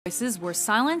Voices were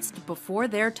silenced before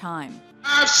their time.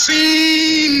 I've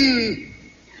seen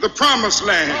the promised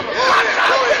land.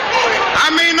 I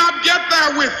may not get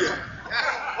there with you,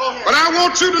 but I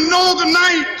want you to know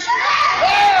tonight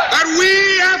that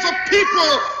we as a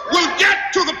people will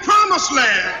get to the promised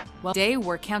land. Well, today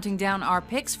we're counting down our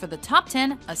picks for the top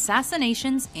 10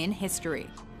 assassinations in history.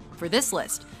 For this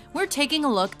list, we're taking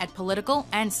a look at political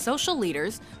and social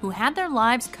leaders who had their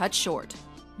lives cut short.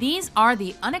 These are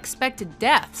the unexpected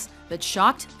deaths that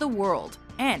shocked the world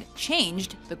and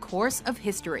changed the course of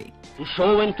history. To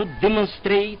show and to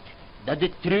demonstrate that the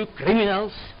true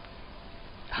criminals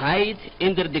hide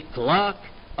under the cloak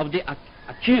of the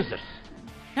accusers.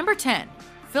 Number 10.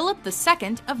 Philip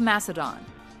II of Macedon.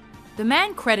 The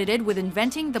man credited with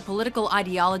inventing the political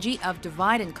ideology of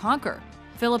divide and conquer,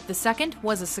 Philip II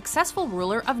was a successful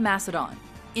ruler of Macedon.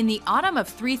 In the autumn of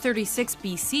 336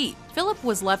 BC, Philip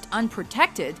was left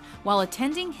unprotected while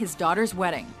attending his daughter's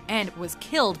wedding and was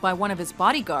killed by one of his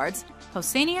bodyguards,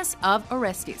 Pausanias of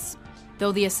Orestis.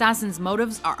 Though the assassin's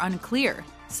motives are unclear,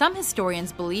 some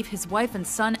historians believe his wife and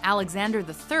son Alexander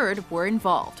III were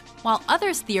involved. While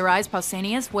others theorize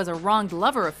Pausanias was a wronged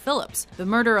lover of Philip's, the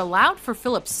murder allowed for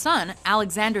Philip's son,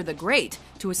 Alexander the Great,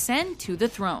 to ascend to the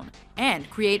throne and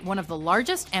create one of the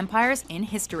largest empires in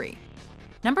history.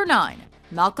 Number 9.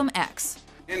 Malcom X.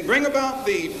 And bring about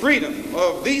the freedom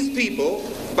of these people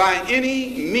by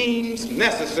any means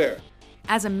necessary.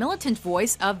 As a militant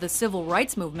voice of the civil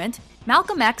rights movement,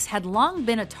 Malcom X had long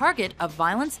been a target of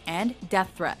violence and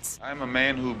death threats. I'm a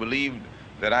man who believed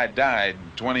that I died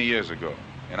 20 years ago,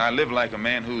 and I live like a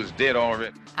man who is dead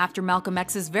already. After Malcom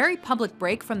X's very public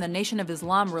break from the Nation of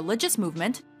Islam religious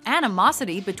movement,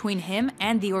 animosity between him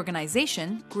and the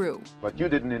organization grew. But you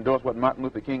didn't endorse what Martin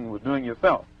Luther King was doing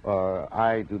yourself.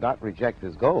 I do not reject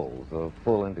his goals of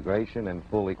full integration and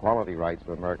full equality rights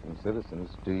for American citizens.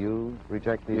 Do you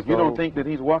reject these goals? If you don't think that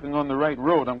he's walking on the right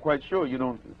road, I'm quite sure you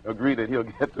don't agree that he'll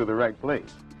get to the right place.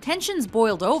 Tensions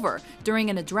boiled over during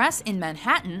an address in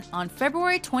Manhattan on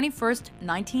February 21,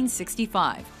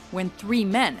 1965, when 3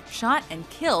 men shot and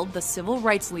killed the civil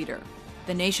rights leader.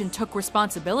 The nation took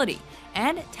responsibility,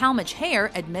 and Talmadge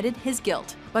Hayer admitted his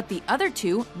guilt, but the other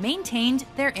 2 maintained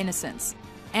their innocence.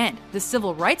 And the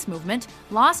civil rights movement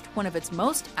lost one of its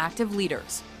most active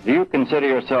leaders. Do you consider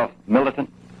yourself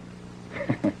militant?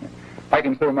 I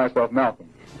consider myself Malcolm.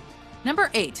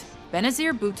 Number 8.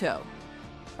 Benazir Bhutto.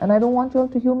 And I don't want you all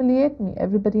to humiliate me.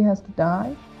 Everybody has to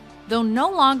die. Though no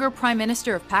longer Prime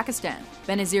Minister of Pakistan,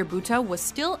 Benazir Bhutto was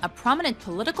still a prominent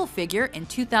political figure in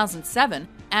 2007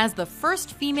 as the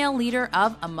first female leader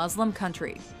of a Muslim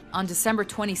country. On December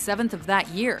 27th of that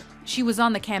year, she was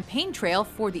on the campaign trail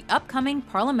for the upcoming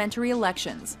parliamentary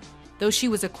elections. Though she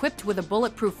was equipped with a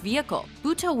bulletproof vehicle,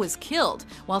 Bhutto was killed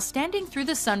while standing through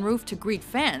the sunroof to greet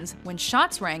fans when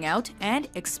shots rang out and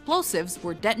explosives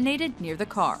were detonated near the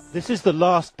car. This is the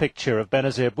last picture of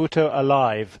Benazir Bhutto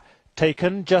alive,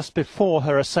 taken just before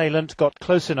her assailant got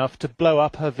close enough to blow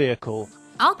up her vehicle.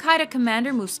 Al-Qaeda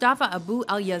commander Mustafa Abu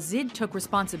al-Yazid took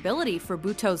responsibility for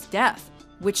Bhutto's death,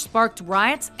 which sparked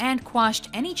riots and quashed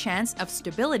any chance of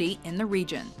stability in the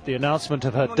region. The announcement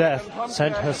of her death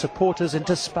sent her supporters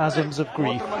into spasms of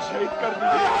grief.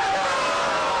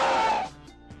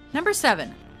 Number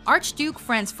 7. Archduke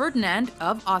Franz Ferdinand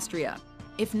of Austria.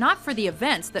 If not for the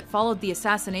events that followed the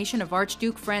assassination of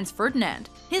Archduke Franz Ferdinand,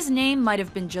 his name might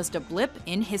have been just a blip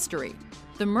in history.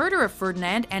 The murder of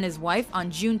Ferdinand and his wife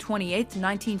on June 28,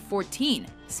 1914,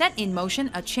 set in motion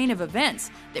a chain of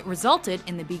events that resulted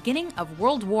in the beginning of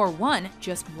World War I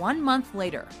just 1 month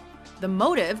later. The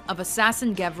motive of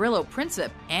assassin Gavrilo Princip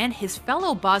and his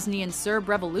fellow Bosnian Serb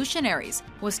revolutionaries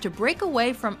was to break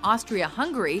away from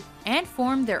Austria-Hungary and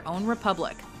form their own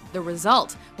republic. The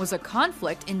result was a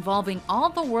conflict involving all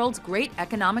the world's great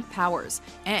economic powers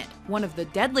and one of the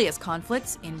deadliest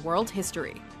conflicts in world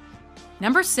history.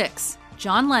 Number 6.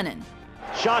 John Lennon.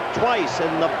 Shot twice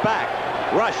in the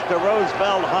back, rushed to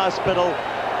Roosevelt Hospital,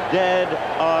 dead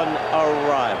on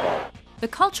arrival. The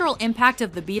cultural impact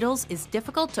of the Beatles is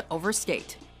difficult to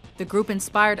overstate. The group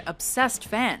inspired obsessed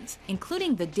fans,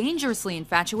 including the dangerously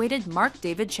infatuated Mark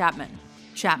David Chapman.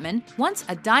 Chapman, once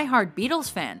a die-hard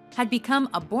Beatles fan, had become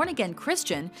a born-again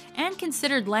Christian and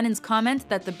considered Lennon's comment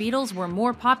that the Beatles were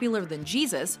more popular than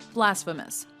Jesus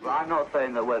blasphemous. I'm not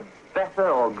saying that we're better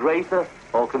or greater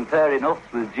or comparing us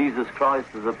with Jesus Christ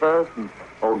as a person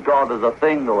or God as a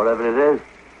thing or whatever it is.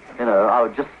 You know, I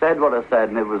just said what I said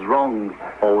and it was wrong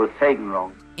or was taken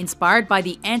wrong. Inspired by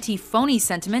the anti-phony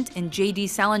sentiment in J.D.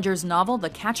 Salinger's novel The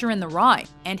Catcher in the Rye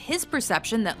and his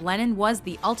perception that Lennon was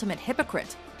the ultimate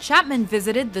hypocrite, Chapman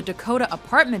visited the Dakota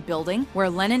apartment building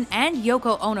where Lennon and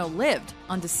Yoko Ono lived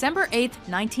on December 8,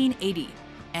 1980,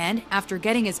 and after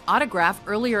getting his autograph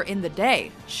earlier in the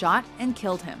day, shot and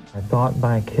killed him. I thought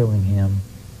by killing him,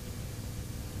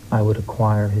 I would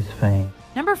acquire his fame.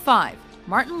 Number 5.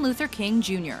 Martin Luther King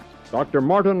Jr. Dr.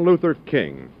 Martin Luther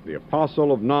King, the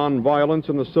apostle of nonviolence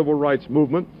in the civil rights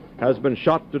movement, has been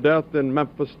shot to death in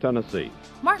Memphis, Tennessee.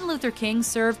 Martin Luther King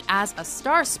served as a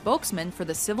star spokesman for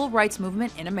the civil rights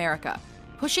movement in America,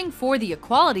 pushing for the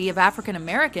equality of African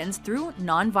Americans through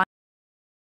nonviolence.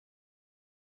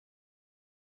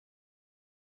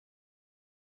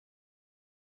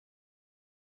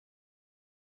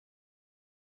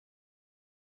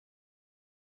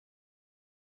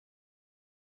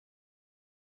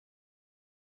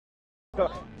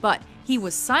 But he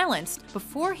was silenced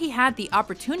before he had the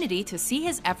opportunity to see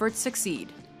his efforts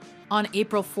succeed. On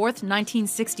April 4,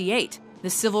 1968, the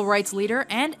civil rights leader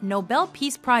and Nobel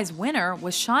Peace Prize winner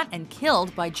was shot and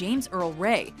killed by James Earl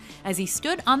Ray as he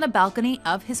stood on the balcony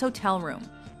of his hotel room.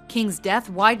 King's death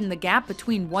widened the gap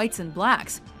between whites and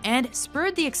blacks and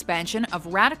spurred the expansion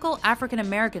of radical African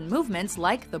American movements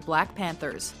like the Black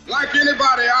Panthers. Like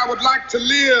anybody, I would like to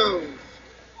live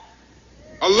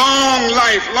a long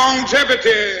life.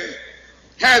 Longevity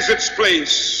has its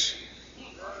place.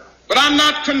 But I'm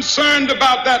not concerned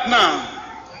about that now.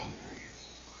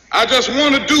 I just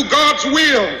want to do God's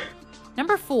will.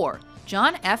 Number 4.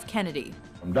 John F. Kennedy.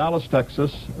 From Dallas,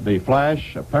 Texas, the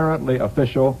flash, apparently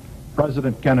official,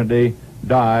 President Kennedy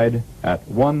died at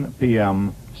 1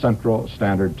 p.m. Central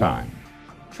Standard Time.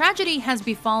 Tragedy has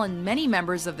befallen many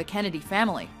members of the Kennedy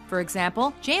family. For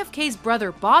example, JFK's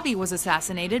brother Bobby was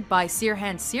assassinated by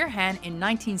Sirhan Sirhan in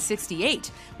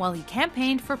 1968 while he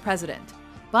campaigned for president.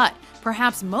 But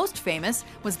perhaps most famous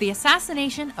was the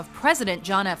assassination of President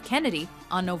John F. Kennedy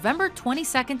on November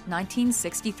 22,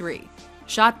 1963.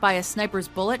 Shot by a sniper's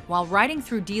bullet while riding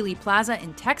through Dealey Plaza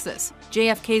in Texas,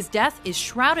 JFK's death is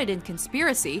shrouded in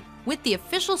conspiracy, with the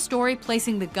official story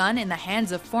placing the gun in the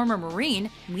hands of former Marine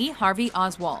Lee Harvey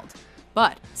Oswald.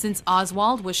 But since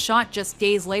Oswald was shot just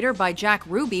days later by Jack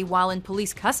Ruby while in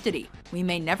police custody, we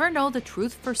may never know the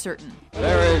truth for certain.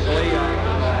 There is Lee.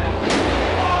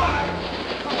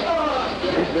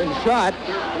 He's been shot.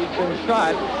 He's been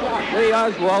shot. Lee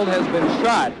Oswald has been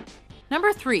shot.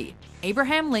 Number 3.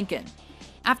 Abraham Lincoln.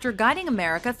 After guiding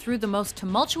America through the most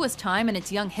tumultuous time in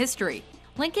its young history,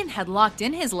 Lincoln had locked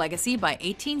in his legacy by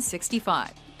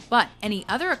 1865. But any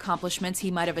other accomplishments he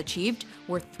might have achieved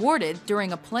were thwarted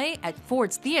during a play at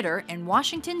Ford's Theater in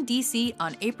Washington, D.C.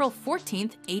 on April 14,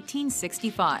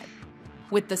 1865.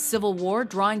 With the Civil War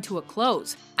drawing to a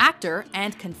close, actor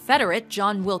and Confederate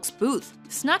John Wilkes Booth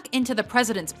snuck into the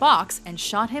president's box and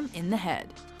shot him in the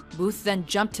head. Booth then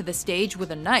jumped to the stage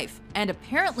with a knife and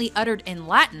apparently uttered in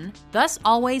Latin, "Thus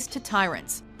always to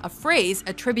tyrants," a phrase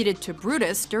attributed to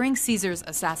Brutus during Caesar's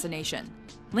assassination.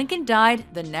 Lincoln died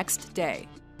the next day.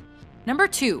 Number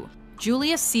 2.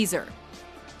 Julius Caesar.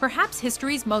 Perhaps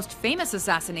history's most famous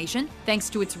assassination, thanks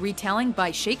to its retelling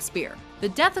by Shakespeare. The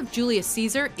death of Julius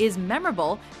Caesar is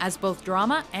memorable as both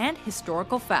drama and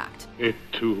historical fact. It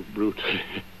too brutally,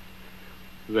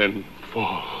 then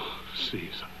fall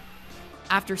Caesar.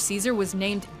 After Caesar was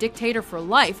named dictator for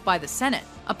life by the Senate,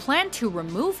 a plan to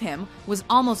remove him was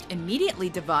almost immediately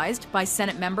devised by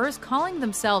Senate members calling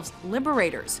themselves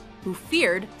liberators, who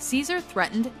feared Caesar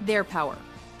threatened their power.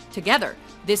 Together,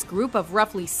 this group of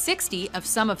roughly 60 of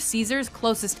some of Caesar's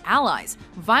closest allies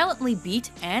violently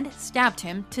beat and stabbed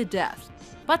him to death.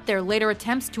 But their later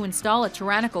attempts to install a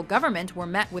tyrannical government were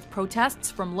met with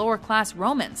protests from lower-class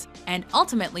Romans, and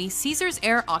ultimately Caesar's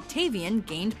heir Octavian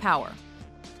gained power.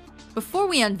 Before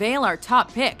we unveil our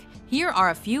top pick, here are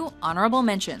a few honorable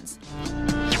mentions.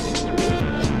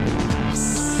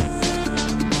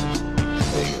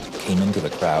 They came into the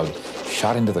crowd,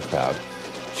 shot into the crowd,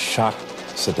 shot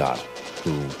Sadat,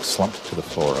 who slumped to the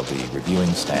floor of the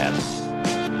reviewing stand.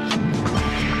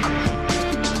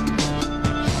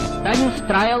 Stalin's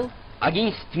trial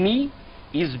against me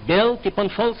is built upon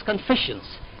false confessions,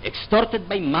 extorted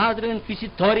by modern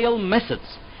inquisitorial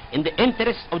methods in the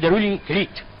interest of the ruling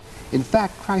clique. In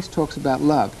fact, Christ talks about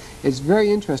love. It's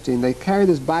very interesting. They carry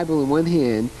this Bible in one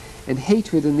hand and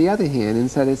hatred in the other hand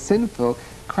and said it's sinful.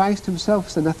 Christ himself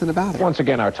said nothing about it. Once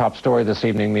again, our top story this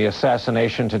evening, the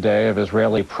assassination today of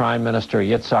Israeli Prime Minister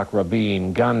Yitzhak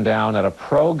Rabin, gunned down at a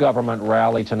pro-government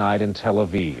rally tonight in Tel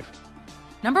Aviv.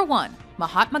 Number 1.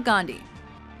 Mahatma Gandhi.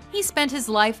 He spent his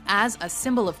life as a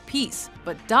symbol of peace,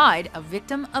 but died a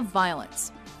victim of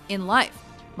violence. In life,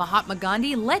 Mahatma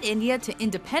Gandhi led India to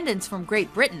independence from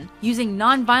Great Britain using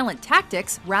non-violent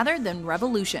tactics rather than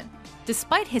revolution.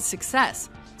 Despite his success,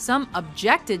 Some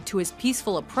objected to his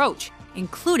peaceful approach,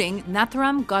 including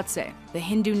Nathuram Godse. The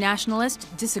Hindu nationalist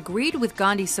disagreed with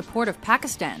Gandhi's support of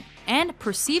Pakistan and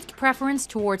perceived preference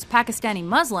towards Pakistani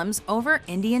Muslims over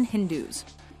Indian Hindus.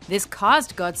 This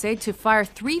caused Godse to fire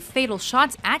 3 fatal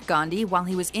shots at Gandhi while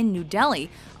he was in New Delhi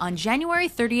on January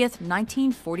 30th,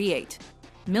 1948.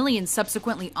 Millions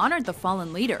subsequently honored the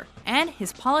fallen leader, and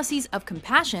his policies of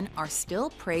compassion are still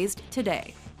praised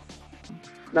today.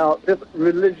 Now, this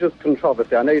religious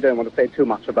controversy, I know you don't want to say too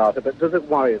much about it, but does it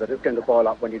worry you that it's going to boil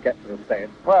up when you get to the States?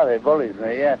 Well, it worries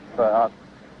me, yes, but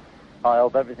I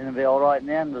hope everything will be all right in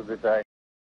the end of the day.